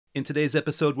In today's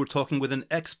episode, we're talking with an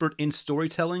expert in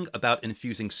storytelling about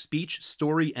infusing speech,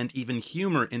 story, and even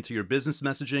humor into your business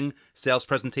messaging, sales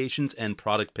presentations, and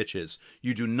product pitches.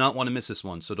 You do not want to miss this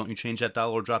one, so don't you change that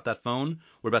dial or drop that phone.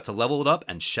 We're about to level it up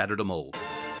and shatter the mold.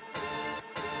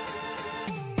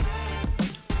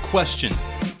 Question.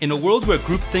 In a world where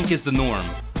groupthink is the norm,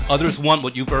 others want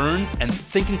what you've earned, and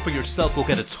thinking for yourself will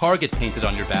get a target painted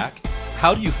on your back,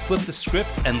 how do you flip the script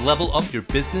and level up your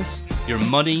business, your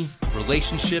money,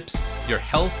 relationships, your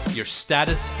health, your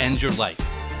status, and your life?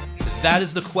 That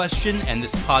is the question, and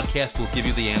this podcast will give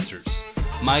you the answers.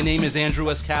 My name is Andrew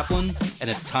S. Kaplan,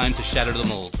 and it's time to shatter the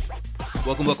mold.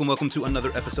 Welcome to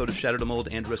another episode of Shatter the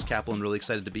Mold. Andrew S. Kaplan, really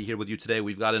excited to be here with you today.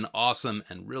 We've got an awesome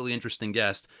and really interesting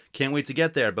guest. Can't wait to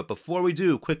get there. But before we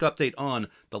do, quick update on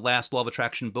the last Law of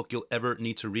Attraction book you'll ever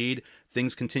need to read.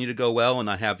 Things continue to go well,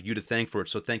 and I have you to thank for it.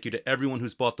 So thank you to everyone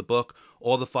who's bought the book,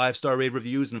 all the 5-star rave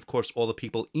reviews, and of course, all the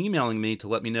people emailing me to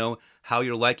let me know how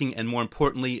you're liking and, more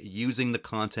importantly, using the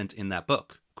content in that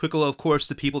book. Quick hello, of course,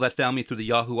 to people that found me through the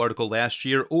Yahoo article last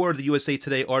year or the USA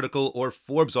Today article or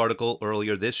Forbes article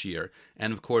earlier this year.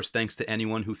 And of course, thanks to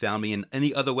anyone who found me in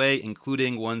any other way,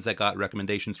 including ones that got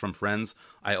recommendations from friends.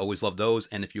 I always love those.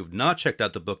 And if you've not checked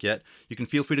out the book yet, you can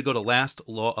feel free to go to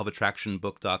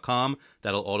lastlawofattractionbook.com.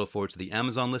 That'll auto forward to the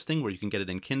Amazon listing where you can get it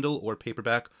in Kindle or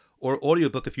paperback or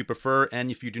audiobook if you prefer.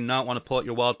 And if you do not want to pull out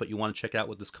your wallet, but you want to check out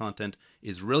what this content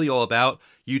is really all about,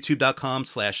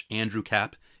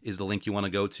 youtube.com/AndrewCap is the link you want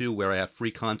to go to, where I have free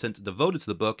content devoted to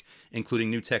the book, including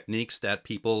new techniques that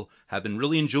people have been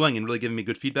really enjoying and really giving me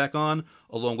good feedback on,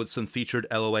 along with some featured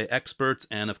LOA experts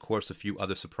and, of course, a few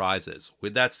other surprises.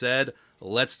 With that said,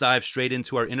 let's dive straight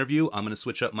into our interview. I'm going to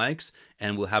switch up mics,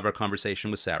 and we'll have our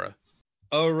conversation with Sarah.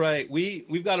 All right,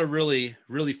 we've got a really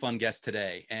fun guest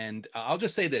today, and I'll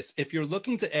just say this. If you're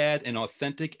looking to add an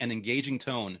authentic and engaging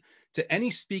tone to any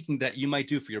speaking that you might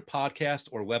do for your podcast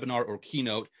or webinar or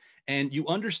keynote, and you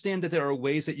understand that there are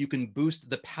ways that you can boost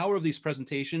the power of these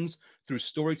presentations through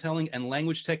storytelling and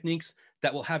language techniques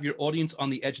that will have your audience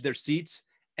on the edge of their seats,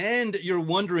 and you're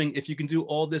wondering if you can do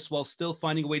all this while still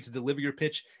finding a way to deliver your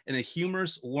pitch in a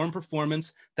humorous, warm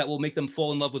performance that will make them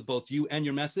fall in love with both you and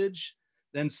your message,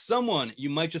 then someone you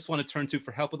might just want to turn to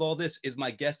for help with all this is my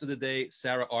guest of the day,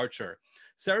 Sarah Archer.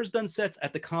 Sarah's done sets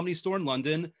at the Comedy Store in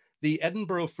London, the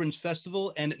Edinburgh Fringe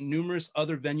Festival, and numerous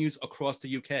other venues across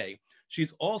the UK.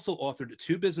 She's also authored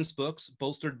 2 business books,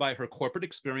 bolstered by her corporate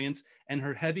experience and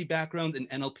her heavy background in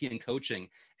NLP and coaching.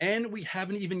 And we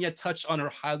haven't even yet touched on her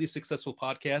highly successful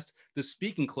podcast, The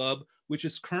Speaking Club, which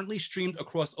is currently streamed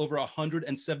across over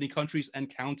 170 countries and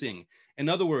counting. In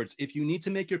other words, if you need to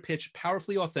make your pitch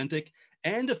powerfully authentic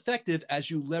and effective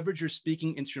as you leverage your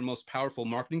speaking into your most powerful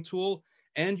marketing tool,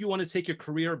 and you want to take your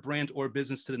career, brand, or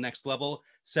business to the next level,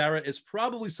 Sarah is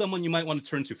probably someone you might want to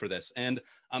turn to for this. And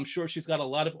I'm sure she's got a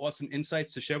lot of awesome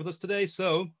insights to share with us today.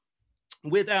 So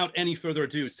without any further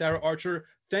ado, Sarah Archer,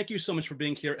 thank you so much for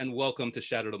being here and welcome to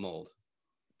Shatter the Mold.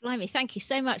 Blimey, thank you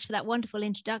so much for that wonderful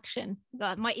introduction.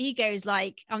 God, my ego is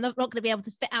like, I'm not going to be able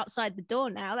to fit outside the door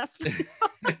now. That's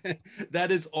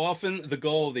That is often the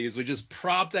goal of these. We just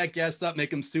prop that guest up,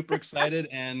 make them super excited,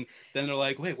 and then they're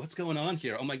like, wait, what's going on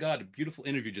here? Oh my God, a beautiful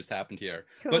interview just happened here.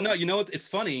 cool. But no, you know what? It's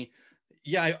funny.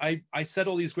 Yeah, I said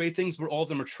all these great things, but all of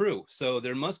them are true. So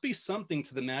there must be something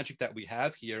to the magic that we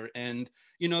have here. And,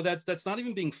 you know, that's not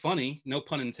even being funny, no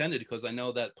pun intended, because I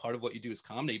know that part of what you do is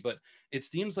comedy, but it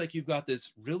seems like you've got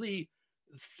this really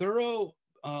thorough,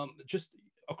 just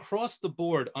across the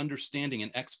board understanding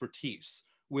and expertise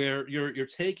where you're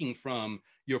taking from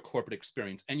your corporate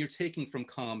experience and you're taking from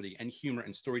comedy and humor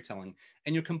and storytelling,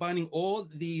 and you're combining all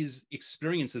these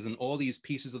experiences and all these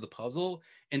pieces of the puzzle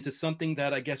into something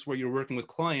that I guess where you're working with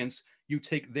clients, you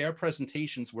take their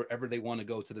presentations wherever they want to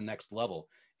go to the next level.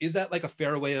 Is that like a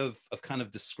fair way of kind of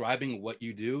describing what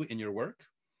you do in your work?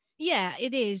 Yeah,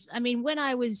 it is. I mean, when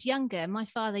I was younger, my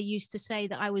father used to say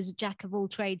that I was a jack of all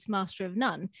trades, master of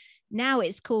none. Now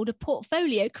it's called a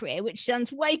portfolio career, which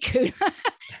sounds way cooler.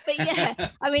 But yeah,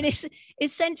 I mean, it's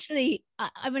essentially,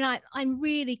 I'm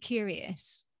really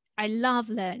curious. I love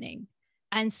learning.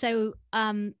 And so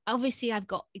obviously I've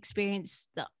got experience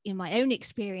that in my own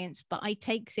experience, but I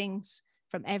take things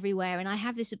from everywhere. And I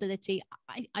have this ability,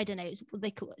 I don't know, it's what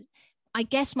they call it. I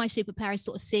guess my superpower is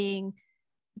sort of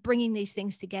bringing these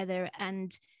things together.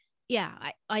 And yeah,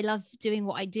 I love doing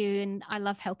what I do, and I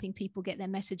love helping people get their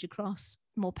message across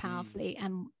more powerfully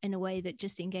and in a way that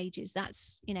just engages.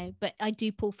 That's, you know, but I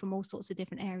do pull from all sorts of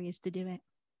different areas to do it.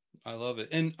 I love it.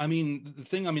 And I mean, the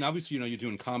thing, I mean, obviously, you know, you're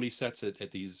doing comedy sets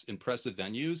at these impressive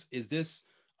venues. Is this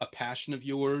a passion of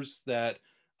yours that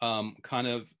kind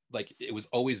of like it was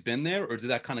always been there, or did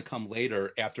that kind of come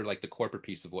later after like the corporate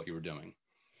piece of what you were doing?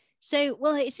 So,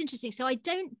 well, it's interesting. So I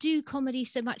don't do comedy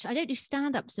so much. I don't do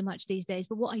stand up so much these days.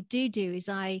 But what I do is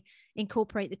I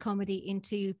incorporate the comedy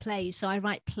into plays. So I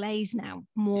write plays now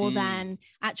more Mm. than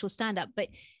actual stand up. But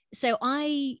so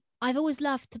I've always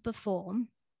loved to perform,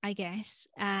 I guess,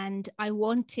 and I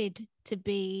wanted to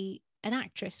be an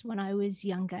actress when I was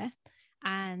younger.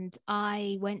 And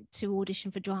I went to audition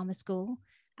for drama school,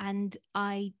 and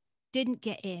I didn't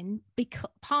get in because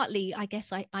partly I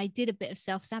guess I did a bit of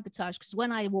self-sabotage, because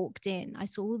when I walked in I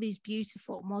saw all these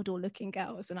beautiful model looking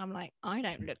girls and I'm like, I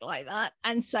don't look like that.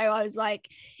 And so I was like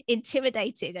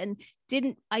intimidated and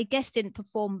didn't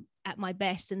perform at my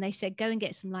best. And they said, go and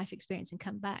get some life experience and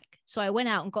come back. So I went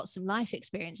out and got some life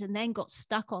experience and then got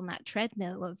stuck on that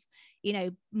treadmill of,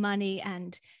 money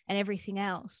and everything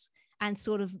else, and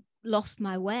sort of lost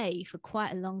my way for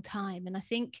quite a long time. And I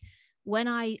think when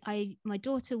I my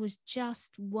daughter was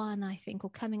just one, I think, or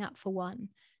coming up for one.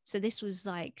 So this was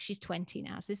like, she's 20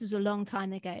 now. So this is a long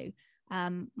time ago.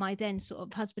 My then sort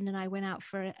of husband and I went out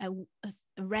for a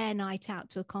rare night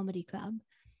out to a comedy club.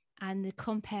 And the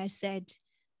compere said,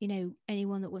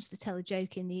 anyone that wants to tell a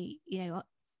joke in the,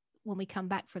 when we come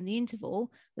back from the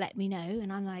interval, let me know.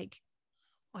 And I'm like,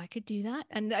 I could do that.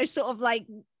 And I sort of like,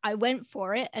 I went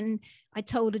for it and I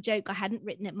told a joke. I hadn't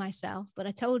written it myself, but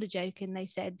I told a joke and they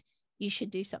said, you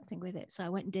should do something with it. So I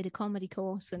went and did a comedy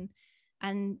course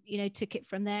and took it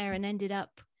from there and ended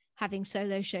up having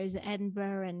solo shows at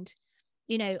Edinburgh. And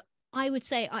I would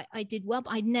say I did well,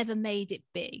 but I never made it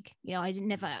big. I didn't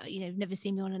never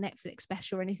see me on a Netflix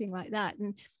special or anything like that.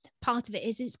 And part of it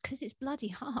is because it's bloody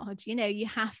hard. You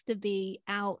have to be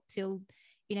out till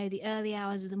the early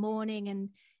hours of the morning, and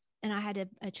I had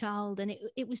a child, and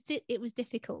it was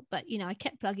difficult, but I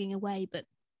kept plugging away. But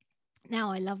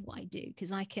now I love what I do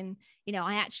because I can,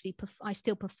 I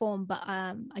still perform, but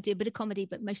I do a bit of comedy,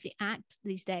 but mostly act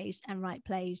these days and write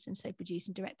plays, and so produce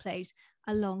and direct plays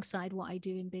alongside what I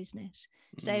do in business.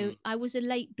 So I was a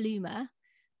late bloomer,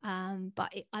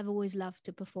 but I've always loved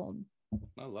to perform.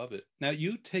 I love it. Now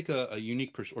you take a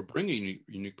unique or bring a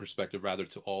unique perspective rather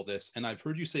to all this, and I've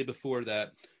heard you say before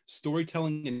that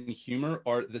storytelling and humor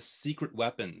are the secret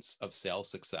weapons of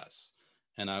sales success.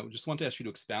 And I just want to ask you to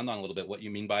expound on a little bit what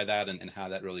you mean by that, and how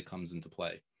that really comes into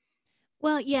play.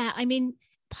 Well, yeah, I mean,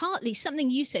 partly something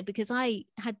you said, because I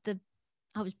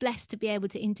was blessed to be able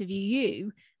to interview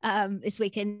you this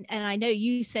weekend, and I know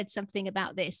you said something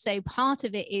about this. So part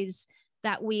of it is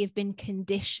that we have been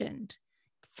conditioned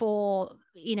for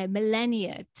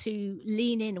millennia to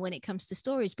lean in when it comes to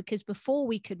stories, because before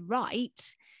we could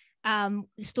write,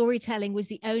 storytelling was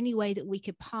the only way that we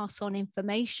could pass on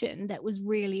information that was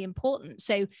really important.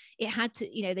 So it had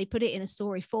to, they put it in a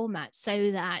story format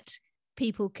so that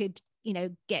people could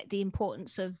get the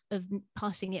importance of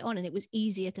passing it on, and it was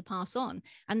easier to pass on.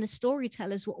 And the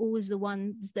storytellers were always the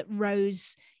ones that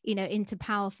rose into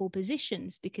powerful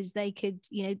positions, because they could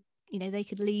they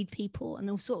could lead people and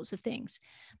all sorts of things.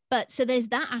 But so there's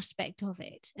that aspect of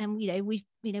it. And we've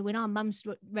when our mums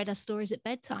read us stories at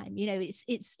bedtime,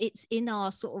 it's in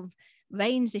our sort of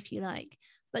veins, if you like.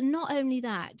 But not only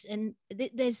that, and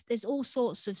there's all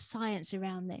sorts of science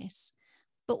around this.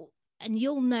 And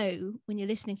you'll know when you're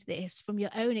listening to this from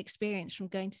your own experience, from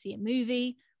going to see a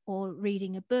movie or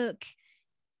reading a book.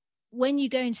 When you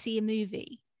go and see a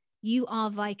movie, you are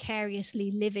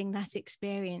vicariously living that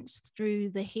experience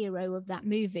through the hero of that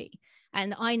movie.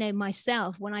 And I know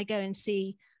myself, when I go and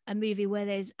see a movie where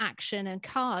there's action and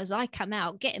cars, I come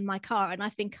out, get in my car, and I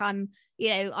think I'm,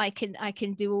 I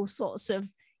can do all sorts of,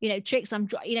 tricks.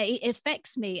 It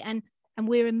affects me. And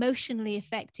we're emotionally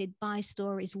affected by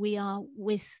stories. We are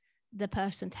with the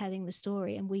person telling the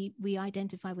story, and we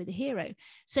identify with the hero.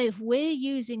 So if we're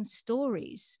using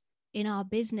stories in our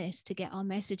business to get our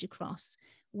message across,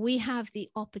 we have the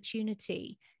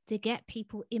opportunity to get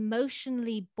people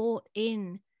emotionally bought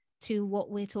in to what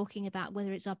we're talking about,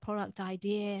 whether it's our product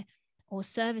idea or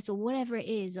service or whatever it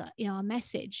is, our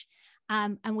message.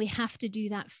 And we have to do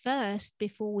that first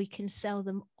before we can sell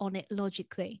them on it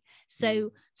logically.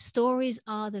 So stories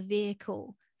are the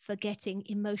vehicle for getting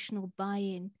emotional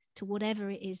buy-in to whatever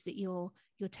it is that you're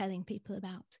telling people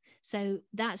about. So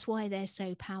that's why they're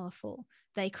so powerful.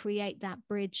 They create that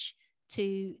bridge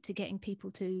to getting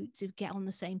people to get on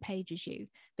the same page as you.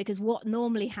 Because what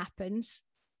normally happens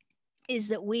is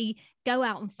that we go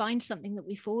out and find something that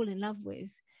we fall in love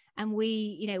with, and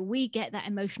we get that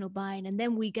emotional buy-in, and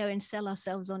then we go and sell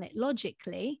ourselves on it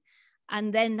logically.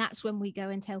 And then that's when we go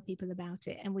and tell people about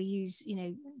it, and we use, you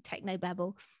know,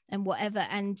 technobabble and whatever,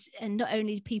 and not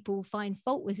only do people find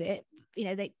fault with it, you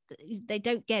know, they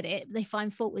don't get it, they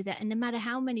find fault with it, and no matter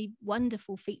how many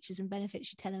wonderful features and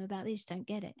benefits you tell them about, they just don't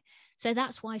get it. So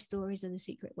that's why stories are the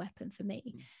secret weapon for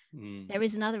me. There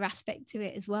is another aspect to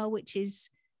it as well, which is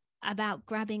about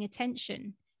grabbing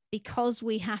attention, because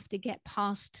we have to get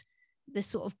past the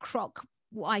sort of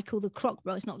what I call the crock.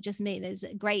 Well, it's not just me. There's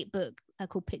a great book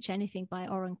called Pitch Anything by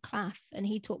Oren Klaff, and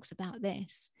he talks about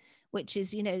this, which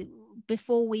is, you know,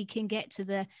 before we can get to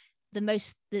the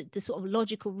sort of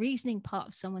logical reasoning part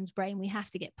of someone's brain, we have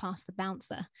to get past the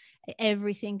bouncer.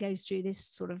 Everything goes through this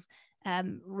sort of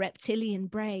reptilian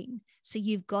brain. So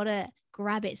you've got to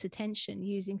grab its attention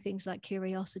using things like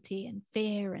curiosity and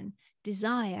fear and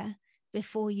desire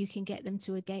before you can get them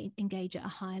to engage at a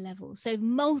higher level. So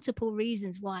multiple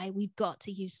reasons why we've got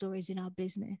to use stories in our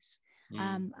business.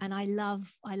 And I love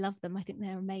them. I think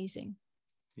they're amazing.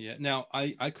 Yeah. Now,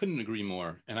 I couldn't agree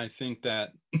more. And I think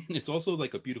that it's also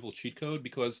like a beautiful cheat code,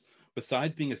 because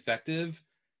besides being effective,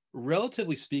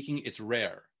 relatively speaking, it's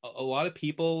rare. A lot of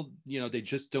people, you know, they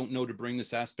just don't know to bring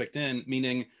this aspect in,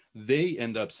 meaning they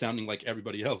end up sounding like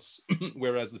everybody else.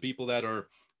 Whereas the people that are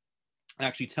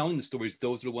actually telling the stories,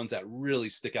 those are the ones that really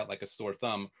stick out like a sore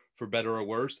thumb, for better or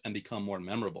worse, and become more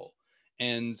memorable.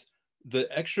 And the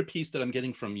extra piece that I'm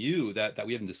getting from you that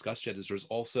we haven't discussed yet is there's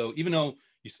also, even though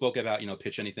you spoke about, you know,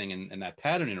 pitch anything and that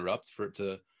pattern interrupt for it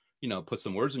to, you know, put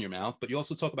some words in your mouth, but you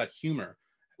also talk about humor.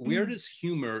 Where does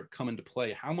humor come into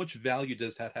play? How much value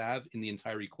does that have in the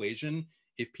entire equation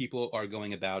if people are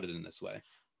going about it in this way?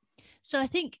 So I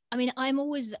think, I mean, I'm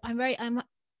always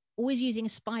using a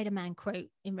Spider-Man quote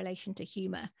in relation to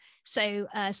humor. So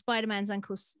Spider-Man's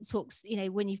uncle talks, you know,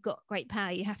 when you've got great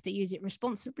power, you have to use it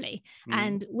responsibly.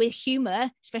 And with humor,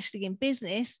 especially in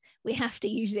business, we have to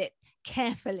use it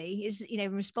carefully, is, you know,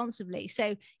 responsibly.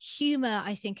 So humor,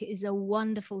 I think, is a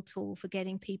wonderful tool for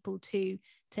getting people to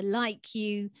like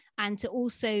you, and to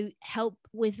also help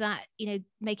with that, you know,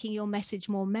 making your message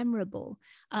more memorable.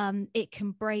 It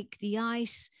can break the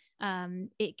ice.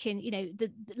 It can, you know,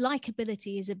 the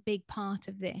likability is a big part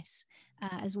of this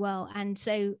as well. And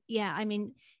so, yeah, I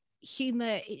mean,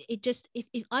 humor, it just,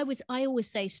 if I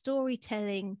always say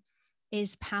storytelling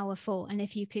is powerful. And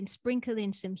if you can sprinkle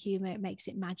in some humor, it makes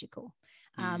it magical.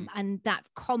 And that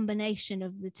combination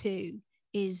of the two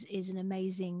is an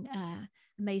amazing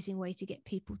way to get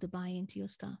people to buy into your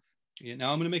stuff. Yeah,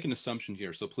 now I'm going to make an assumption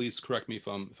here, so please correct me if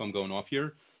I'm going off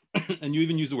here. And you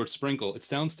even use the word sprinkle. It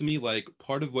sounds to me like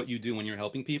part of what you do when you're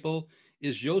helping people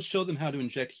is you'll show them how to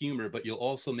inject humor, but you'll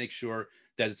also make sure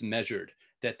that it's measured,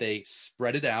 that they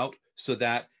spread it out so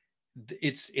that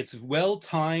it's well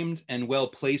timed and well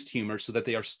placed humor, so that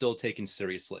they are still taken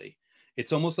seriously.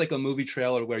 It's almost like a movie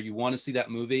trailer where you want to see that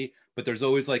movie, but there's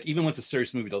always, like, even when it's a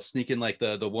serious movie, they'll sneak in like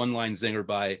the one line zinger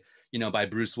by, you know, by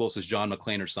Bruce Willis's John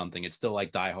McClane or something. It's still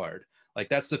like Die Hard. Like,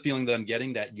 that's the feeling that I'm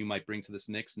getting that you might bring to this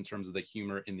mix in terms of the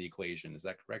humor in the equation. Is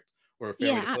that correct, or a fair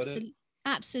way Yeah, to put it?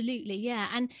 absolutely, yeah.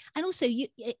 And also, you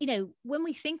know, when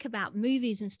we think about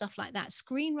movies and stuff like that,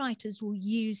 screenwriters will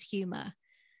use humor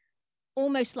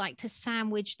almost like to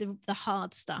sandwich the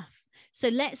hard stuff. So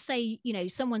let's say, you know,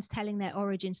 someone's telling their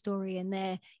origin story, and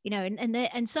they're, you know,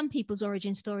 and some people's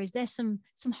origin stories, there's some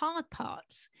hard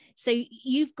parts. So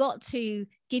you've got to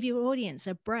give your audience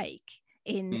a break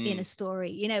in a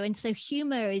story, you know. And so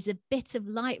humor is a bit of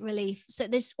light relief. So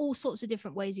there's all sorts of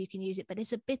different ways you can use it, but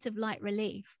it's a bit of light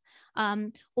relief.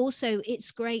 Also,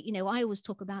 it's great, you know, I always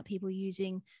talk about people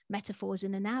using metaphors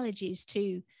and analogies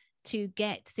to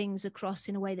get things across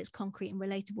in a way that's concrete and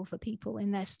relatable for people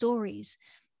in their stories.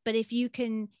 But if you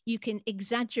can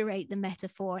exaggerate the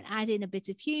metaphor and add in a bit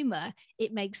of humor,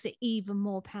 it makes it even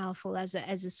more powerful as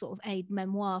a sort of aid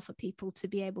memoir for people to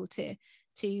be able to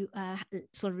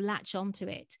sort of latch onto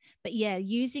it. But yeah,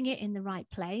 using it in the right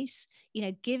place, you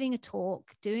know, giving a talk,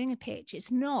 doing a pitch,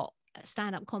 it's not a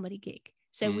stand-up comedy gig.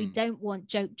 So we don't want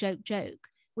joke.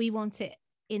 We want it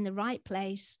in the right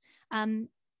place.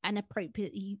 And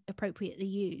appropriately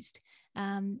used.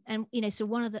 And, you know, so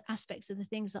one of the aspects of the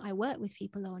things that I work with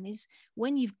people on is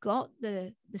when you've got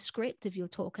the script of your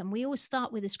talk, and we always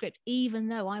start with a script, even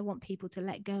though I want people to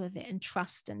let go of it and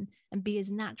trust and be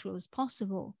as natural as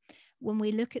possible. When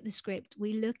we look at the script,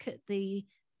 we look at the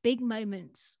big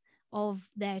moments of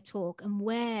their talk and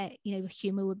where, you know,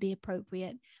 humor would be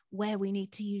appropriate, where we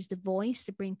need to use the voice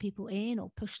to bring people in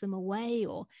or push them away,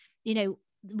 or, you know,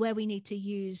 where we need to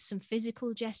use some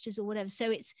physical gestures or whatever.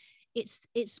 So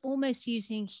it's almost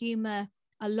using humor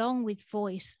along with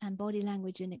voice and body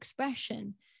language and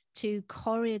expression to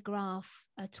choreograph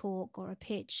a talk or a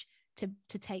pitch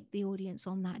to take the audience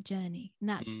on that journey. And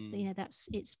that's, that's,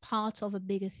 it's part of a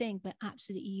bigger thing, but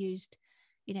absolutely used,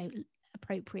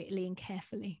 appropriately and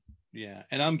carefully. Yeah.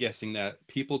 And I'm guessing that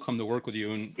people come to work with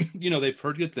you and, they've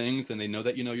heard good things and they know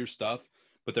that you know your stuff.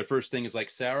 But their first thing is like,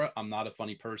 Sarah, I'm not a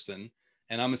funny person.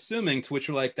 And I'm assuming to which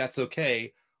you're like, that's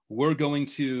okay. We're going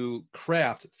to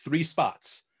craft 3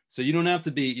 spots. So you don't have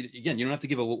to you don't have to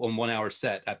give a 1 hour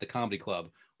set at the comedy club.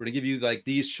 We're going to give you like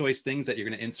these choice things that you're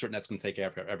going to insert and that's going to take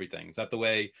after everything. Is that the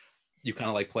way you kind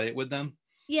of like play it with them?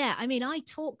 Yeah, I mean, I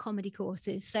taught comedy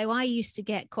courses, so I used to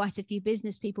get quite a few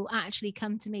business people actually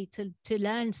come to me to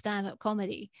learn stand-up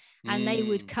comedy, and they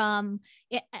would come,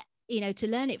 to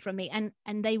learn it from me,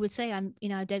 and they would say, I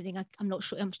don't think I'm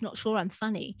not sure I'm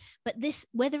funny, but this,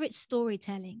 whether it's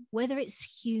storytelling, whether it's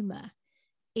humor,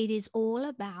 it is all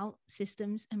about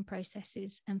systems and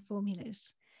processes and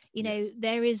formulas. Yes.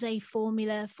 There is a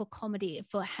formula for comedy,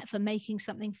 for making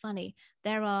something funny.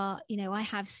 There are, I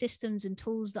have systems and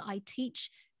tools that I teach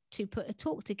to put a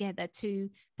talk together, to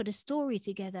put a story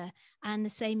together. And the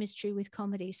same is true with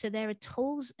comedy. So there are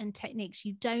tools and techniques.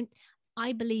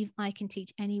 I believe I can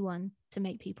teach anyone to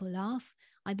make people laugh.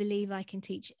 I believe I can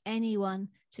teach anyone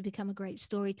to become a great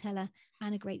storyteller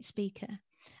and a great speaker.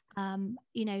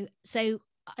 So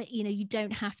you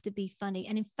don't have to be funny.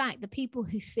 And in fact, the people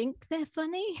who think they're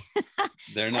funny,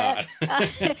 they're not.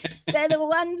 They're the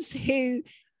ones who,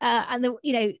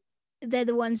 they're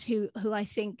the ones who I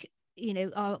think,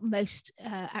 are most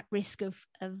at risk of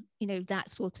that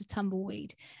sort of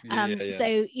tumbleweed. Yeah.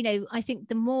 So, I think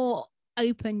the more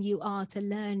open you are to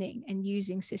learning and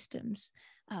using systems,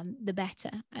 the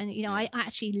better. And, I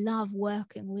actually love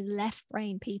working with left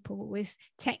brain people, with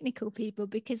technical people,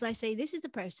 because I say, this is the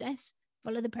process,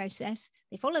 follow the process,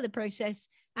 they follow the process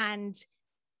and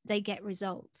they get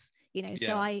results,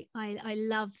 So I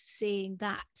love seeing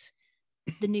that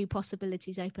the new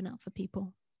possibilities open up for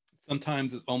people.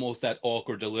 Sometimes it's almost that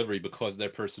awkward delivery because of their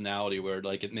personality where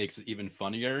like it makes it even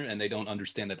funnier and they don't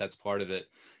understand that that's part of it.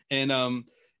 And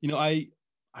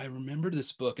I remember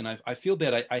this book and I feel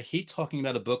bad. I hate talking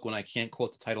about a book when I can't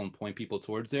quote the title and point people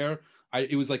towards there.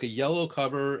 It was like a yellow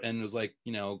cover and it was like,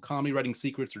 comedy writing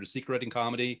secrets or the secret writing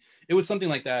comedy. It was something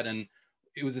like that. And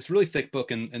it was this really thick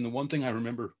book. And the one thing I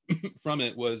remember from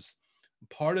it was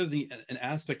part of an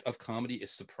aspect of comedy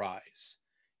is surprise.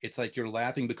 It's like you're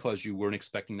laughing because you weren't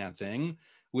expecting that thing,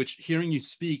 which hearing you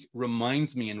speak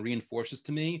reminds me and reinforces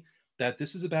to me that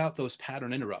this is about those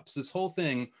pattern interrupts. This whole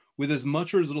thing, with as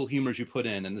much or as little humor as you put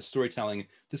in and the storytelling,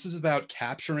 this is about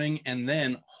capturing and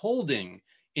then holding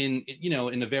in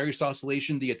a various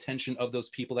oscillation the attention of those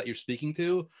people that you're speaking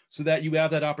to, so that you have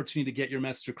that opportunity to get your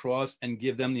message across and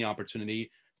give them the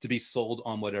opportunity to be sold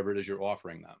on whatever it is you're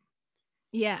offering them.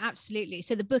 Yeah, absolutely.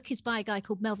 So the book is by a guy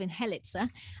called Melvin Helitzer,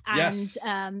 and Yes.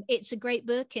 It's a great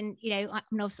book. And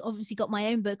I've obviously got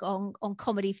my own book on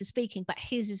comedy for speaking, but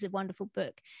his is a wonderful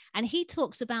book. And he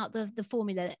talks about the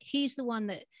formula. He's the one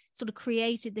that sort of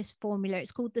created this formula.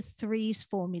 It's called the threes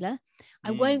formula.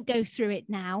 I won't go through it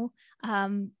now,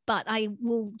 but I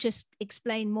will just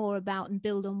explain more about and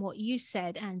build on what you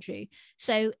said, Andrew.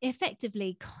 So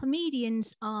effectively,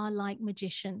 comedians are like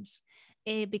magicians,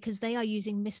 because they are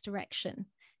using misdirection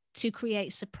to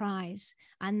create surprise.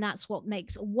 And that's what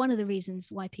makes one of the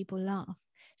reasons why people laugh.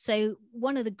 So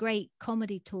one of the great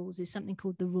comedy tools is something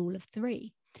called the rule of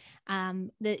 3.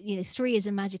 That 3 is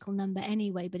a magical number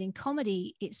anyway, but in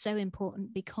comedy it's so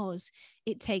important because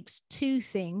it takes 2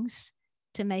 things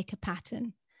to make a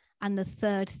pattern, and the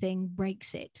third thing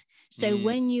breaks it. So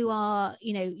when you are,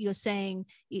 you're saying,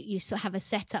 you sort of have a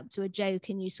setup to a joke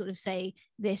and you sort of say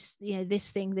this,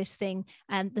 this thing,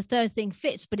 and the third thing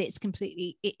fits, but it's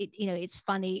completely, it's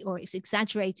funny or it's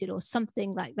exaggerated or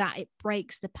something like that. It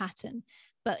breaks the pattern,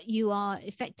 but you are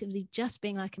effectively just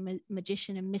being like a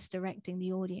magician and misdirecting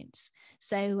the audience.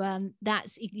 So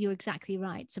you're exactly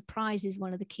right. Surprise is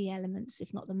one of the key elements,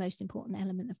 if not the most important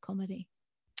element of comedy.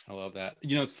 I love that.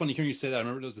 It's funny hearing you say that. I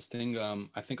remember there was this thing,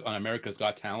 I think on America's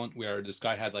Got Talent, where this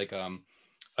guy had like a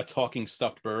talking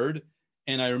stuffed bird.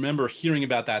 And I remember hearing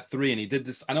about that 3, and he did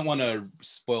this. I don't want to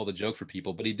spoil the joke for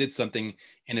people, but he did something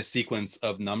in a sequence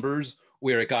of numbers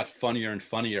where it got funnier and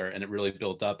funnier, and it really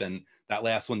built up. And that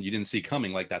last one you didn't see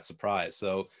coming, like that surprise.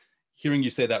 So hearing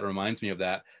you say that reminds me of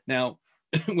that. Now,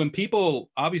 when people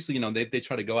obviously, they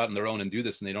try to go out on their own and do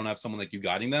this, and they don't have someone like you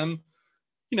guiding them,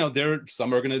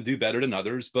 some are going to do better than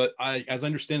others, but as I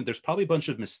understand it, there's probably a bunch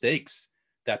of mistakes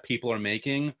that people are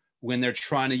making when they're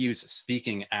trying to use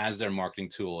speaking as their marketing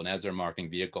tool and as their marketing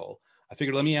vehicle. I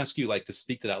figured, let me ask you, like, to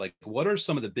speak to that, like, what are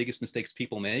some of the biggest mistakes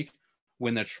people make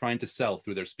when they're trying to sell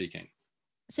through their speaking?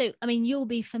 So, I mean, you'll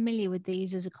be familiar with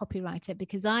these as a copywriter,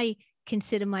 because I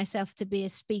consider myself to be a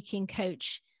speaking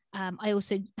coach. I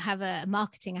also have a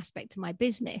marketing aspect to my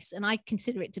business, and I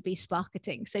consider it to be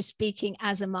sparketing. So speaking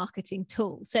as a marketing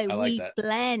tool. So I like we that.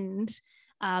 blend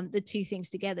the two things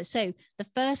together. So the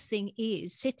first thing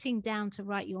is sitting down to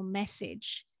write your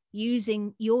message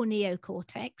using your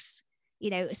neocortex.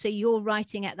 So you're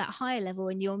writing at that higher level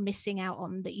and you're missing out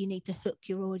on that. You need to hook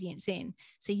your audience in.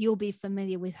 So you'll be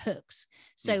familiar with hooks.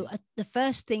 So the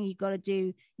first thing you've got to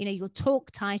do, your talk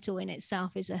title in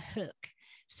itself is a hook.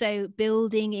 So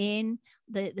building in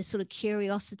the sort of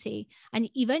curiosity, and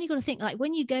you've only got to think, like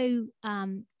when you go,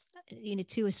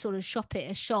 to a sort of shop at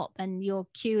a shop and you're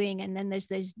queuing, and then there's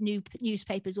those new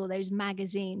newspapers or those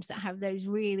magazines that have those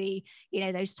really,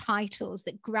 those titles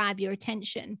that grab your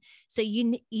attention. So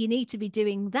you need to be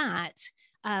doing that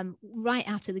right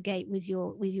out of the gate with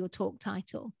your talk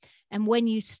title. And when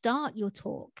you start your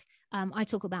talk, I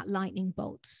talk about lightning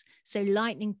bolts. So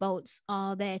lightning bolts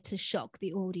are there to shock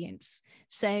the audience.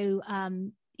 So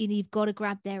you've got to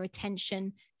grab their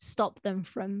attention, stop them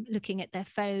from looking at their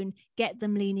phone, get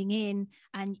them leaning in.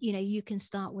 And, you can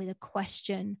start with a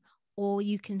question, or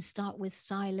you can start with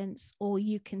silence, or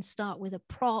you can start with a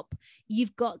prop.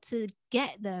 You've got to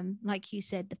get them, like you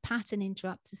said, the pattern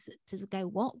interrupt to go,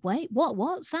 what, wait,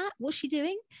 what's that? What's she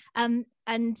doing? And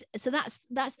so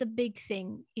that's the big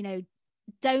thing,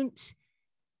 don't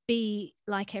be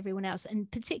like everyone else. And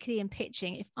particularly in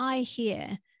pitching, if I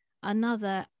hear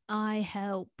another I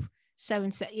help so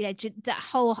and so, that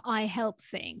whole I help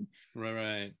thing.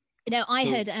 Right. I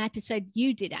heard an episode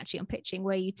you did actually on pitching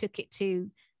where you took it to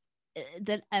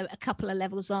a couple of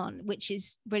levels on, which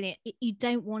is brilliant. You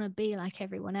don't want to be like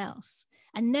everyone else,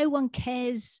 and no one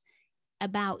cares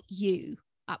about you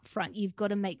up front. You've got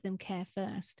to make them care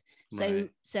first.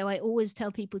 So I always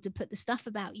tell people to put the stuff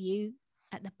about you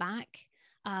at the back,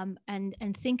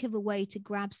 and think of a way to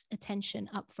grab attention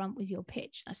up front with your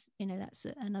pitch. That's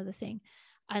another thing.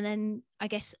 And then I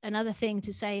guess another thing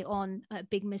to say on a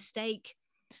big mistake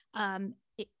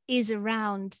it is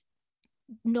around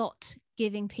not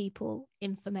giving people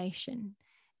information.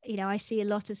 I see a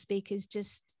lot of speakers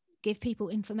just give people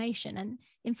information, and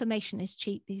information is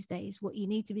cheap these days. What you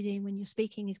need to be doing when you're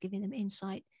speaking is giving them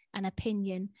insight and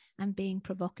opinion and being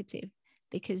provocative.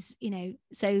 Because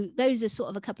so those are sort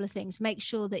of a couple of things. Make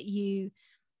sure that you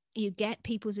get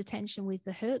people's attention with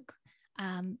the hook,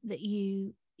 that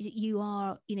you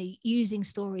are using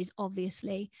stories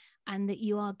obviously, and that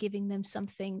you are giving them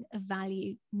something of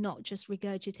value, not just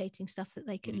regurgitating stuff that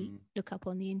they can look up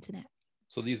on the internet.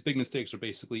 So these big mistakes are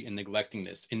basically in neglecting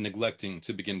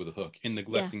to begin with a hook, in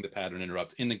neglecting the pattern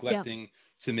interrupt, in neglecting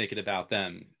to make it about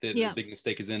them. The big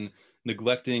mistake is in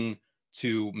neglecting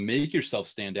to make yourself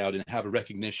stand out and have a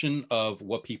recognition of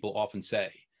what people often say.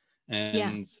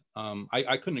 And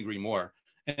I couldn't agree more.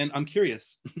 And I'm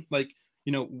curious, like,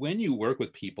 when you work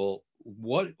with people,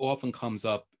 what often comes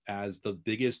up as the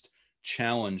biggest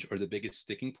challenge or the biggest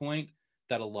sticking point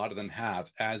that a lot of them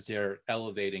have as they're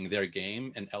elevating their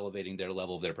game and elevating their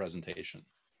level of their presentation?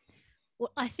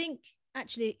 Well, I think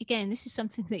actually, again, this is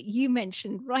something that you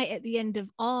mentioned right at the end of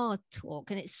our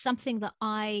talk, and it's something that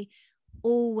I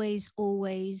always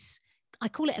I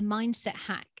call it a mindset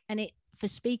hack. And it, for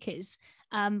speakers,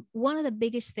 one of the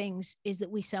biggest things is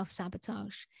that we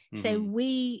self-sabotage. So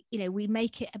we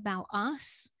make it about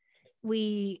us.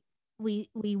 We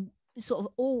sort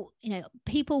of all,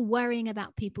 people worrying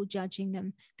about people judging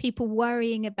them, people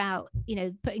worrying about,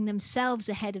 putting themselves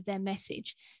ahead of their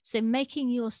message. So making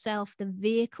yourself the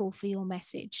vehicle for your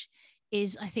message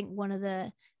is, I think, one of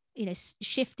the,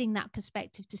 shifting that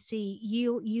perspective to see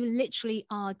you literally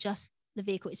are just the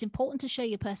vehicle. It's important to show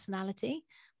your personality,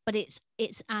 but it's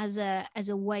as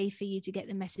a way for you to get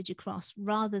the message across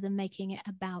rather than making it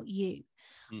about you.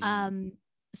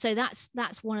 So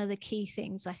that's one of the key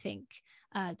things, I think,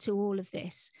 to all of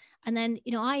this. And then,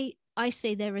 I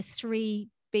say there are three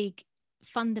big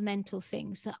fundamental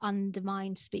things that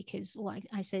undermine speakers, or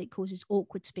I say it causes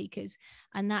awkward speakers.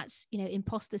 And that's,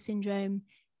 imposter syndrome,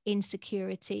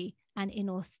 insecurity, and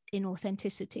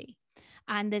inauthenticity.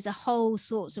 And there's a whole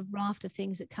sorts of raft of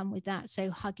things that come with that.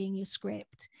 So hugging your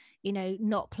script,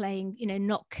 not playing,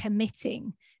 not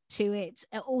committing to it,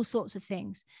 all sorts of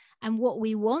things. And what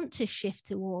we want to shift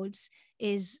towards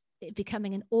is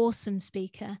becoming an awesome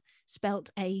speaker,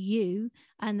 spelt AU.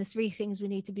 And the three things we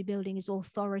need to be building is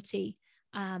authority.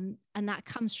 And that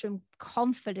comes from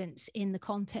confidence in the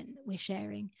content that we're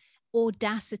sharing,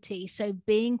 audacity. So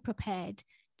being prepared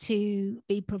to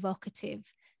be provocative,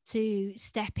 to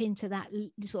step into that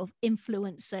sort of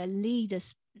influencer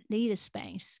leader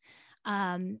space,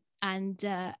 and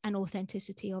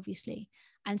authenticity, obviously.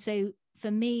 And so for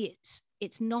me,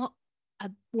 it's not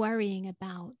worrying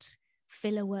about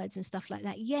filler words and stuff like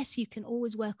that. Yes, you can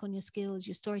always work on your skills,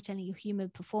 your storytelling, your human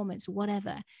performance,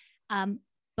 whatever.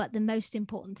 But the most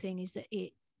important thing is that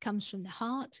it comes from the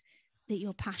heart, that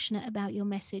you're passionate about your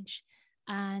message,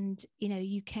 and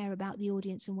you care about the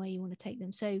audience and where you want to take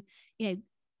them. So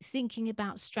thinking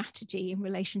about strategy in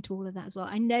relation to all of that as well.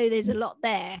 I know there's a lot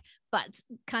there, but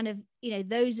kind of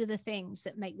those are the things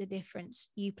that make the difference.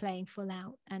 You playing full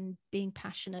out and being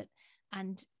passionate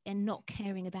and not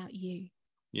caring about you.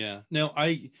 Yeah. No,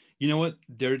 you know what?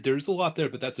 There's a lot there,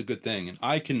 but that's a good thing. And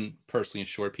I can personally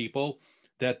assure people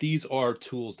that these are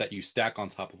tools that you stack on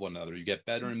top of one another. You get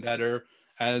better and better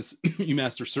as you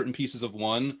master certain pieces of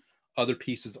one. Other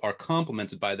pieces are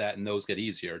complemented by that, and those get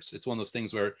easier. It's one of those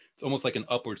things where it's almost like an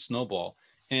upward snowball.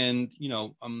 And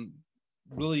I'm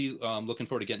really looking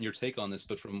forward to getting your take on this.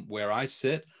 But from where I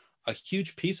sit, a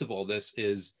huge piece of all this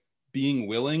is being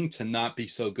willing to not be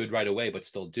so good right away, but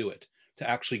still do it, to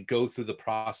actually go through the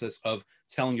process of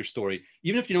telling your story,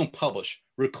 even if you don't publish,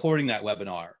 recording that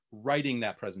webinar, writing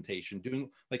that presentation, doing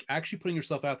like actually putting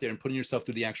yourself out there and putting yourself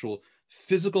through the actual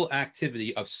physical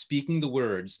activity of speaking the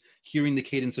words, hearing the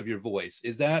cadence of your voice.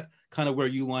 Is that kind of where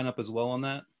you line up as well on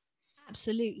that?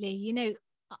 Absolutely.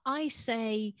 I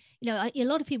say, a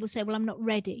lot of people say, well, I'm not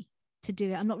ready to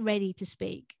do it. I'm not ready to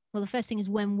speak. Well, the first thing is,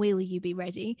 when will you be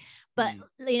ready? But,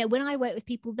 when I work with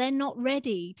people, they're not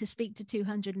ready to speak to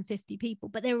 250 people,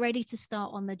 but they're ready to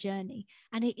start on the journey.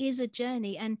 And it is a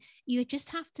journey. And you just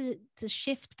have to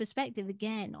shift perspective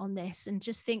again on this and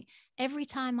just think, every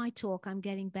time I talk, I'm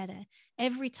getting better.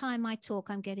 Every time I talk,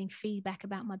 I'm getting feedback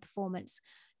about my performance.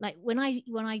 Like when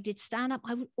I did stand up,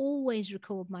 I would always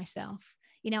record myself.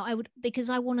 Because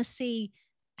I want to see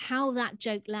how that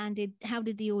joke landed. How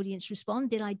did the audience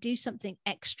respond? Did I do something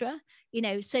extra?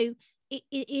 So it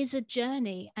is a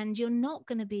journey, and you're not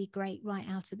going to be great right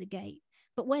out of the gate.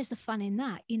 But where's the fun in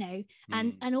that?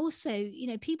 And also,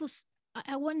 people,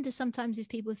 I wonder sometimes if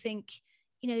people think,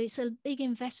 it's a big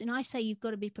investment. I say you've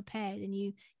got to be prepared, and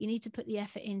you need to put the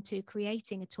effort into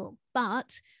creating a talk.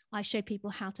 But I show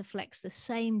people how to flex the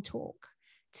same talk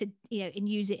to and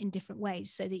use it in different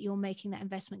ways, so that you're making that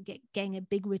investment getting a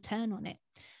big return on it.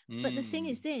 But the thing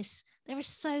is this, there are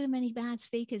so many bad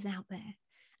speakers out there,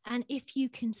 and if you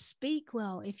can speak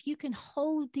well, if you can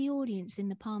hold the audience in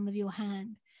the palm of your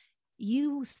hand,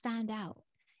 you will stand out.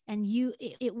 And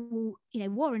it will,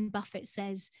 Warren Buffett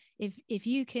says, if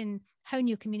you can hone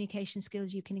your communication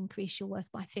skills, you can increase your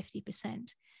worth by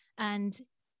 50%. And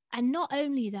not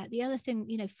only that, the other thing,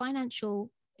 financial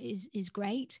is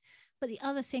great, but the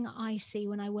other thing I see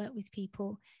when I work with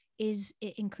people is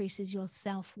it increases your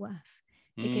self-worth.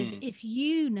 Because if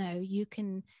you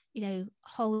can,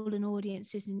 hold an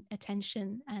audience's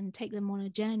attention and take them on a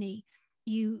journey,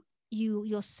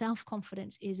 your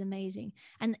self-confidence is amazing.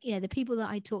 And the people that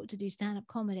I taught to do stand-up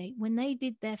comedy, when they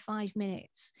did their 5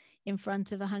 minutes in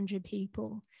front of 100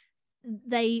 people,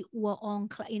 they were on,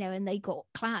 and they got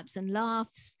claps and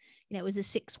laughs. It was a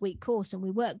 6-week course, and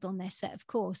we worked on their set of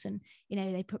course, and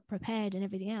they prepared and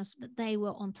everything else, but they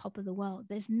were on top of the world.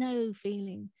 There's no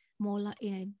feeling more like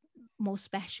more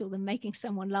special than making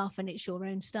someone laugh, and it's your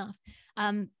own stuff.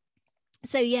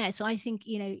 So I think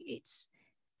it's,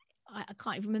 I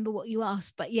can't remember what you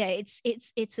asked, but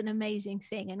it's an amazing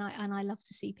thing, and I love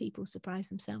to see people surprise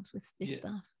themselves with this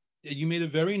stuff. You made a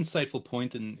very insightful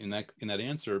point in that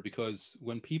answer, because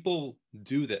when people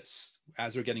do this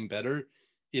as they're getting better,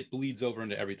 it bleeds over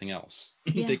into everything else.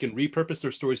 They can repurpose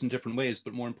their stories in different ways,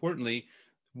 but more importantly,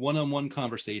 one-on-one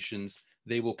conversations,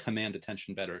 they will command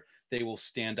attention better. They will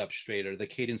stand up straighter. The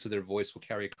cadence of their voice will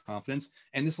carry confidence,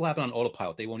 and this will happen on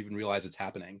autopilot. They won't even realize it's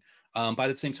happening. By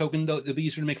the same token, though, it'll be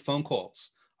easier to make phone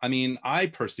calls. I mean, I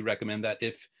personally recommend that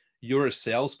if you're a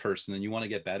salesperson and you want to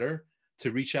get better,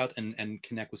 to reach out and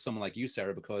connect with someone like you,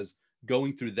 Sarah, because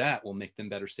going through that will make them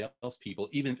better salespeople,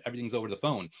 even if everything's over the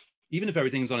phone, even if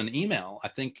everything's on an email. I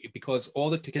think because all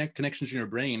the connections in your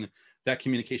brain, that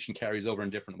communication carries over in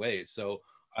different ways. So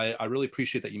I really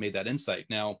appreciate that you made that insight.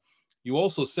 Now, you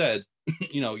also said,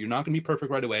 you're not going to be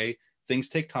perfect right away. Things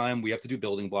take time. We have to do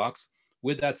building blocks.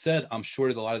 With that said, I'm sure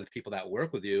that a lot of the people that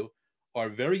work with you are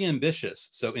very ambitious.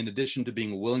 So in addition to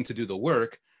being willing to do the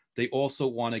work, they also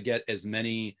want to get as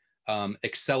many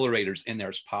accelerators in there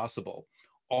as possible.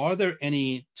 Are there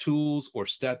any tools or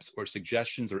steps or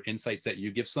suggestions or insights that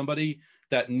you give somebody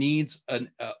that needs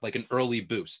like an early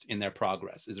boost in their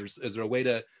progress? Is there a way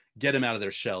to get them out of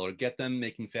their shell or get them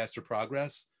making faster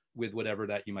progress with whatever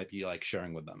that you might be like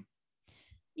sharing with them?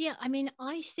 Yeah, I mean,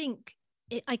 I think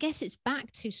I guess it's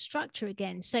back to structure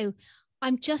again. So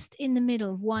I'm just in the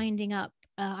middle of winding up.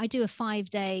 I do a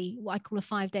 5-day, what I call a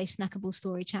 5-day snackable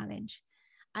story challenge.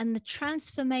 And the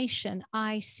transformation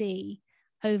I see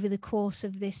over the course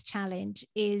of this challenge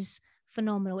is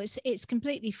phenomenal. It's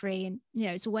completely free, and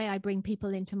it's a way I bring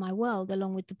people into my world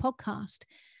along with the podcast.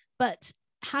 But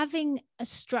having a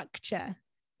structure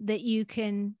that you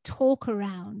can talk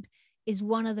around is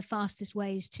one of the fastest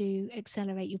ways to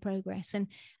accelerate your progress. And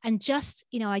just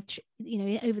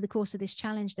over the course of this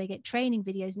challenge, they get training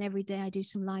videos, and every day I do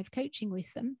some live coaching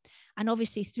with them. And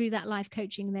obviously through that live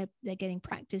coaching, they're getting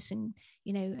practice and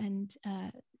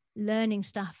learning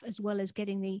stuff, as well as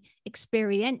getting the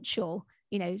experiential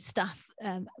stuff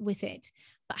with it.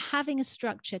 But having a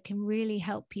structure can really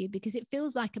help you, because it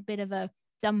feels like a bit of a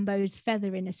Dumbo's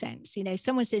feather in a sense.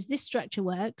 Someone says this structure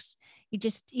works, you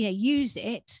just use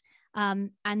it,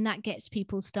 and that gets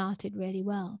people started really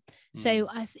well. So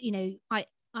I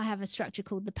have a structure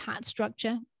called the PAT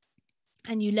structure,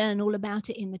 and you learn all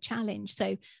about it in the challenge.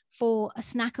 So for a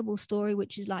snackable story,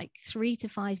 which is like 3 to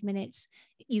 5 minutes,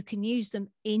 you can use them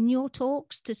in your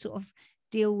talks to sort of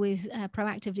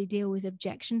proactively deal with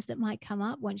objections that might come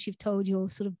up once you've told your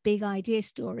sort of big idea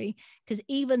story. Because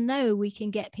even though we can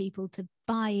get people to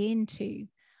buy into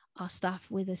our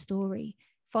stuff with a story,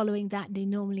 following that, they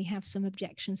normally have some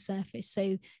objections surface.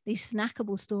 So these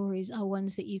snackable stories are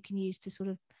ones that you can use to sort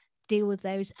of deal with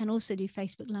those, and also do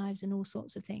Facebook Lives and all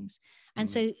sorts of things. And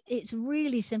so it's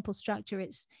really simple structure.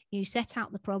 It's you set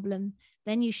out the problem,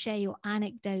 then you share your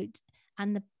anecdote,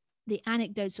 and the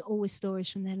anecdotes are always stories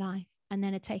from their life, and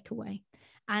then a takeaway.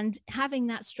 And having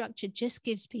that structure just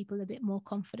gives people a bit more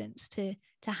confidence to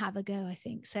have a go, I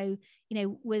think. So,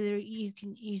 whether you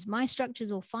can use my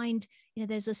structures or find,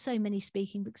 there's so many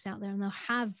speaking books out there, and they'll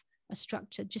have a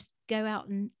structure. Just go out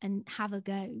and have a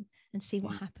go and see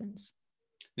what happens.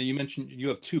 Now, you mentioned you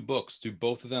have 2 books. Do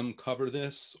both of them cover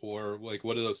this, or like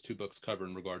what do those 2 books cover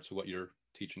in regards to what you're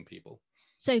teaching people?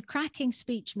 So Cracking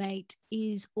Speechmate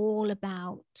is all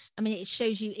about, it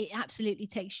shows you, it absolutely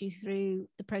takes you through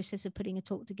the process of putting a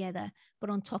talk together. But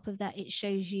on top of that, it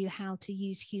shows you how to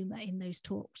use humor in those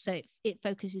talks. So it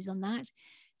focuses on that.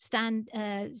 Straight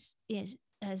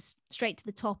to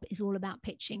the Top is all about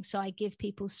pitching. So I give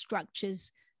people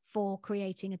structures for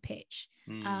creating a pitch,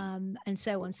 and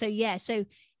so on. So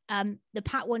the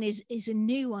PAT one is a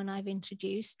new one I've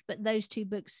introduced, but those 2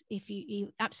 books, if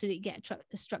you absolutely get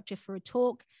a structure for a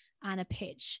talk and a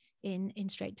pitch in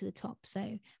Straight to the Top.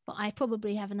 So, but I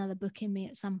probably have another book in me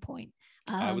at some point.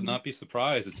 I would not be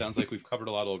surprised. It sounds like we've covered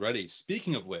a lot already.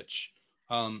 Speaking of which,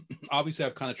 obviously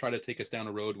I've kind of tried to take us down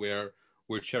a road where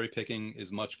we're cherry picking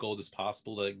as much gold as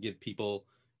possible to give people,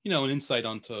 an insight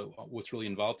onto what's really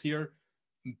involved here.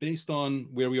 Based on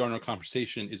where we are in our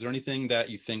conversation, is there anything that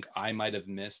you think I might have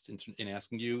missed in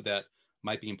asking you that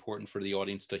might be important for the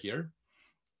audience to hear?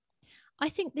 I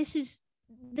think this is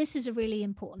a really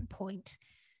important point.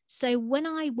 So when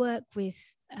I work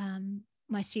with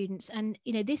my students, and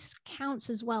this counts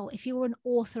as well, if you're an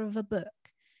author of a book,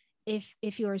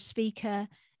 if you're a speaker,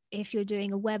 if you're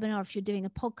doing a webinar, if you're doing a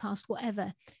podcast,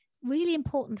 whatever, really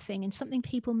important thing, and something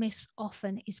people miss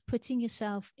often, is putting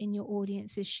yourself in your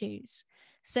audience's shoes.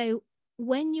 So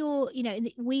when you're,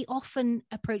 we often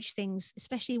approach things,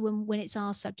 especially when it's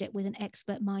our subject, with an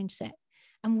expert mindset,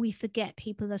 and we forget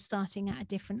people are starting at a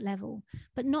different level.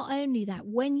 But not only that,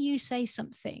 when you say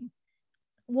something,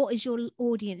 what is your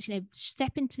audience?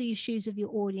 Step into your shoes of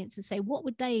your audience and say, what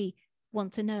would they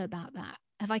want to know about that?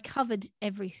 Have I covered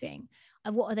everything?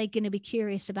 And what are they going to be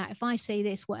curious about? If I say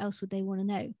this, what else would they want to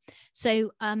know?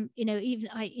 So, even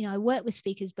I work with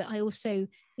speakers, but I also,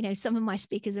 some of my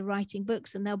speakers are writing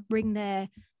books, and they'll bring their,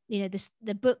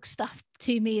 the book stuff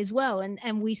to me as well.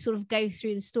 And we sort of go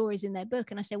through the stories in their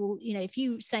book. And I say, well, if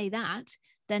you say that,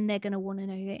 then they're going to want to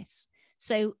know this.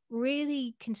 So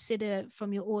really consider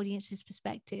from your audience's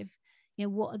perspective,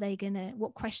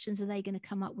 what questions are they going to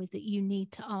come up with that you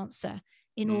need to answer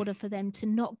in order for them to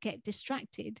not get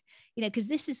distracted, because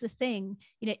this is the thing,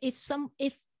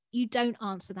 if you don't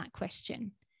answer that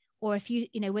question, or if you,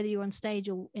 whether you're on stage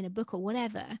or in a book or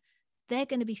whatever, they're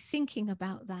going to be thinking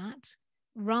about that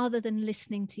rather than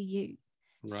listening to you.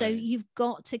 Right. So you've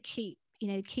got to keep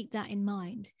that in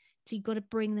mind. So you've got to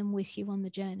bring them with you on the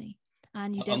journey,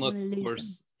 and you don't want to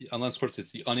lose them. Unless, of course,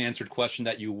 it's the unanswered question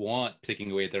that you want picking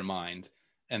away at their mind,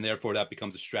 and therefore that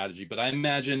becomes a strategy. But I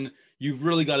imagine you've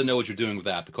really got to know what you're doing with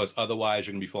that, because otherwise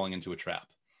you're going to be falling into a trap.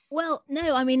 Well,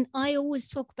 no, I always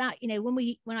talk about,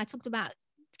 when I talked about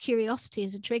curiosity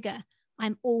as a trigger,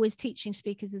 I'm always teaching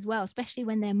speakers as well, especially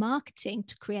when they're marketing,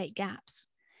 to create gaps.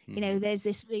 Mm-hmm. There's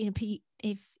this,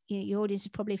 if your audience is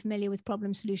probably familiar with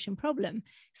problem, solution, problem.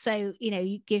 So,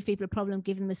 you give people a problem,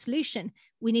 give them a solution.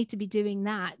 We need to be doing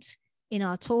that in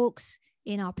our talks,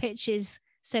 in our pitches,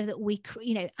 so that we,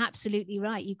 absolutely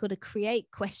right. You've got to create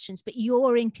questions, but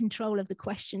you're in control of the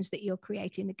questions that you're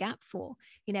creating the gap for,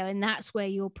 and that's where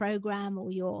your program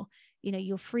or your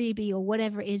freebie or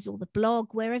whatever it is, or the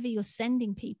blog, wherever you're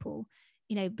sending people,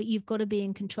 but you've got to be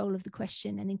in control of the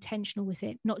question and intentional with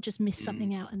it, not just miss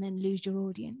something out and then lose your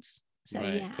audience. So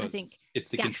right, yeah, I think it's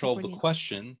the control of the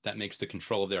question that makes the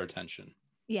control of their attention.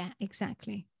 Yeah,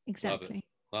 exactly.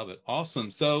 Love it. Awesome.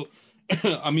 So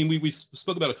I mean, we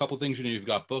spoke about a couple of things. You've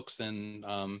got books, and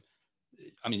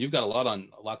I mean, you've got a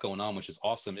lot going on, which is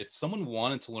awesome. If someone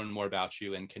wanted to learn more about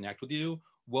you and connect with you,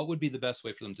 what would be the best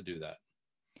way for them to do that?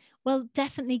 Well,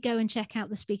 definitely go and check out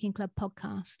the Speaking Club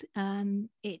podcast.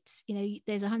 It's,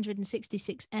 there's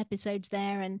 166 episodes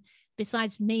there. And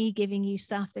besides me giving you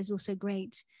stuff, there's also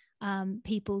great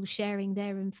people sharing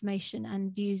their information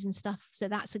and views and stuff. So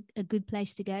that's a good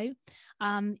place to go.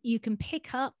 You can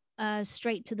pick up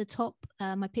straight to the top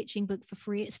my pitching book for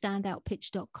free at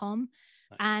standoutpitch.com.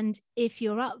 Nice. And if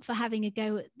you're up for having a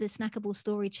go at the Snackable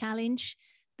Story Challenge,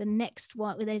 the next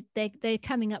one, they're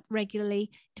coming up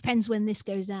regularly. Depends when this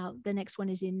goes out. The next one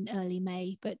is in early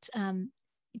May. But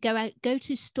go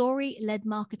to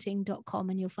storyledmarketing.com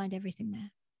and you'll find everything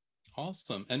there.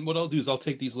 Awesome. And what I'll do is I'll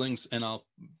take these links, and I'll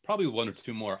probably one or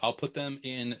two more. I'll put them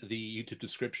in the YouTube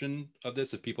description of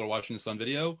this if people are watching this on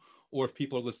video, or if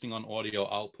people are listening on audio,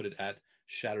 I'll put it at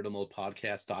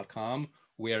shatterthemoldpodcast.com,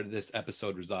 where this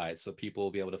episode resides. So people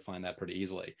will be able to find that pretty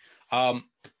easily.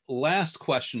 Last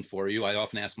question for you. I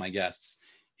often ask my guests,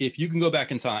 if you can go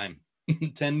back in time,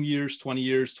 10 years, 20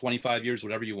 years, 25 years,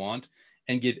 whatever you want,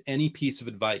 and give any piece of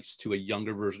advice to a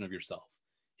younger version of yourself.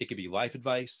 It could be life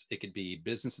advice. It could be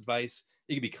business advice.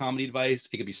 It could be comedy advice.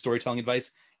 It could be storytelling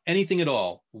advice, anything at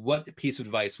all. What piece of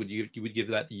advice would you give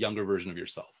that younger version of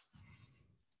yourself?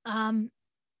 I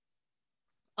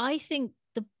think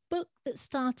the book that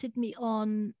started me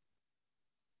on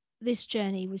this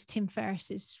journey was Tim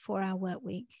Ferriss's 4-Hour Work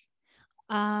Week.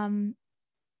 I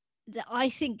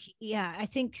think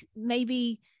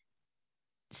maybe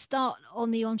start on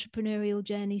the entrepreneurial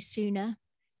journey sooner,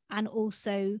 and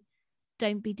also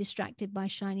don't be distracted by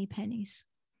shiny pennies.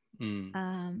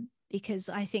 Because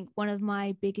I think one of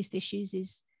my biggest issues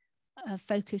is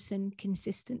focus and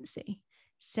consistency.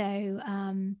 So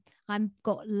I've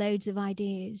got loads of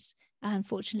ideas.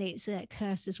 Unfortunately, it's a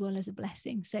curse as well as a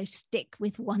blessing. So stick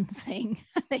with one thing,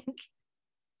 I think.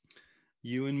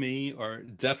 You and me are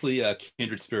definitely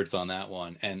kindred spirits on that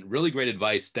one, and really great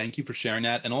advice. Thank you for sharing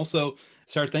that. And also,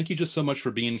 Sarah, thank you just so much for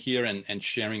being here and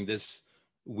sharing this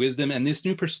wisdom and this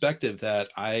new perspective that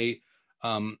I'd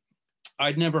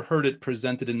never heard it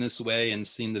presented in this way, and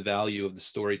seen the value of the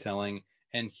storytelling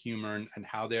and humor and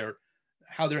how there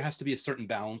has to be a certain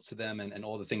balance to them, and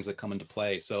all the things that come into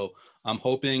play. So I'm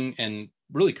hoping and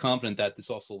really confident that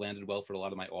this also landed well for a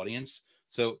lot of my audience.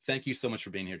 So thank you so much for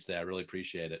being here today. I really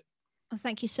appreciate it. Well,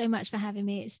 thank you so much for having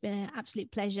me. It's been an absolute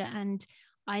pleasure. And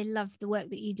I love the work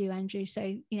that you do, Andrew.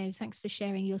 So, thanks for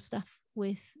sharing your stuff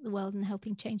with the world and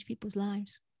helping change people's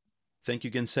lives. Thank you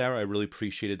again, Sarah. I really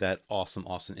appreciated that awesome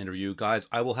interview. Guys,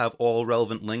 I will have all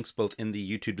relevant links both in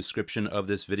the YouTube description of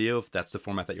this video, if that's the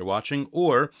format that you're watching,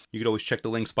 or you could always check the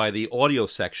links by the audio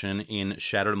section in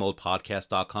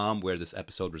shatterthemoldpodcast.com, where this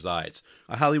episode resides.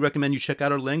 I highly recommend you check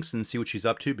out her links and see what she's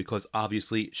up to, because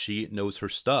obviously she knows her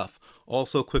stuff.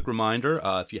 Also, quick reminder,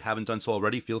 if you haven't done so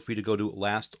already, feel free to go to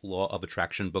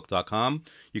lastlawofattractionbook.com.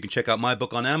 You can check out my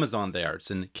book on Amazon there.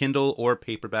 It's in Kindle or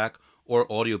paperback or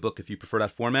audiobook if you prefer that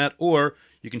format, or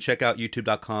you can check out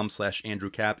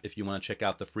youtube.com/AndrewCap if you want to check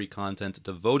out the free content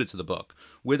devoted to the book.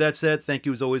 With that said, thank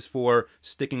you as always for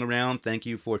sticking around. Thank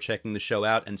you for checking the show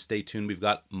out, and stay tuned. We've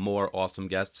got more awesome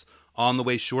guests on the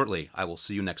way shortly. I will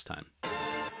see you next time.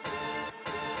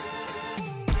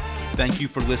 Thank you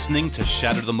for listening to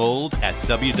Shatter the Mold at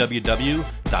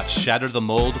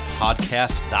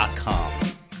www.shatterthemoldpodcast.com.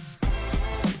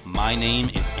 My name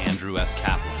is Andrew S.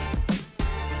 Kaplan.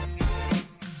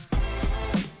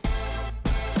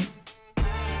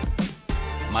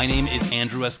 My name is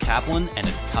Andrew S. Kaplan, and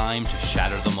it's time to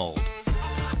shatter the mold.